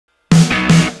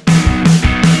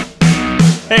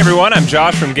Hey everyone, I'm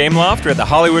Josh from Gameloft. We're at the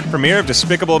Hollywood premiere of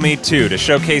Despicable Me 2 to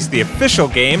showcase the official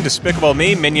game, Despicable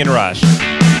Me Minion Rush.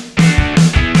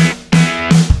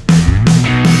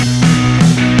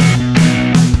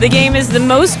 The game is the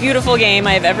most beautiful game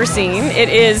I've ever seen.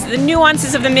 The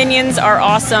nuances of the Minions are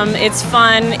awesome. It's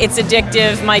fun, it's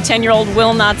addictive. My 10-year-old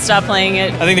will not stop playing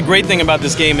it. I think the great thing about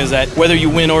this game is that whether you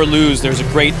win or lose, there's a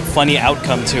great, funny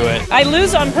outcome to it. I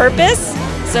lose on purpose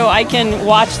so I can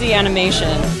watch the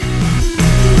animation.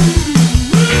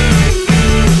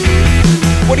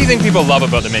 What do you think people love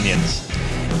about the Minions?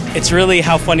 It's really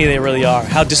how funny they really are,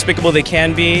 how despicable they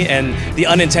can be, and the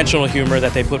unintentional humor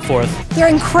that they put forth. They're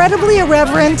incredibly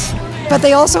irreverent, but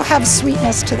they also have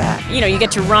sweetness to that. You know, you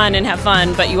get to run and have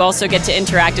fun, but you also get to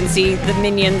interact and see the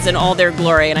Minions in all their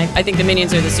glory, and I think the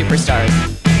Minions are the superstars.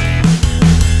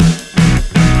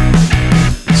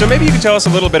 So maybe you could tell us a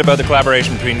little bit about the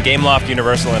collaboration between Gameloft,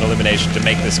 Universal, and Illumination to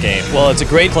make this game. Well, it's a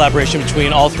great collaboration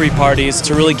between all three parties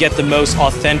to really get the most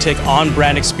authentic,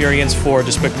 on-brand experience for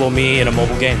Despicable Me in a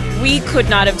mobile game. We could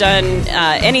not have done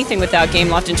anything without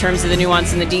Gameloft in terms of the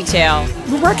nuance and the detail.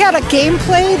 We work out a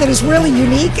gameplay that is really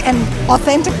unique and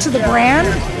authentic to the brand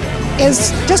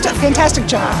is just a fantastic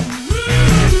job.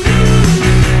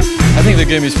 I think the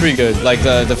game is pretty good. Like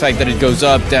the fact that it goes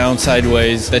up, down,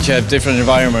 sideways, that you have different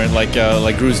environment, like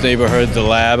Gru's neighborhood, the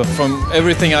lab. From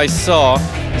everything I saw,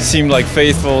 it seemed like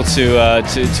faithful to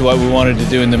what we wanted to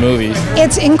do in the movies.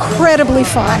 It's incredibly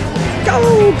fun.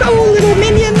 Go, go, little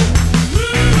minion!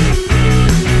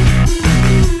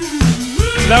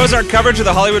 So that was our coverage of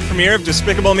the Hollywood premiere of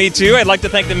Despicable Me 2. I'd like to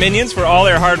thank the Minions for all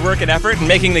their hard work and effort in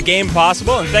making the game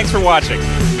possible, and thanks for watching.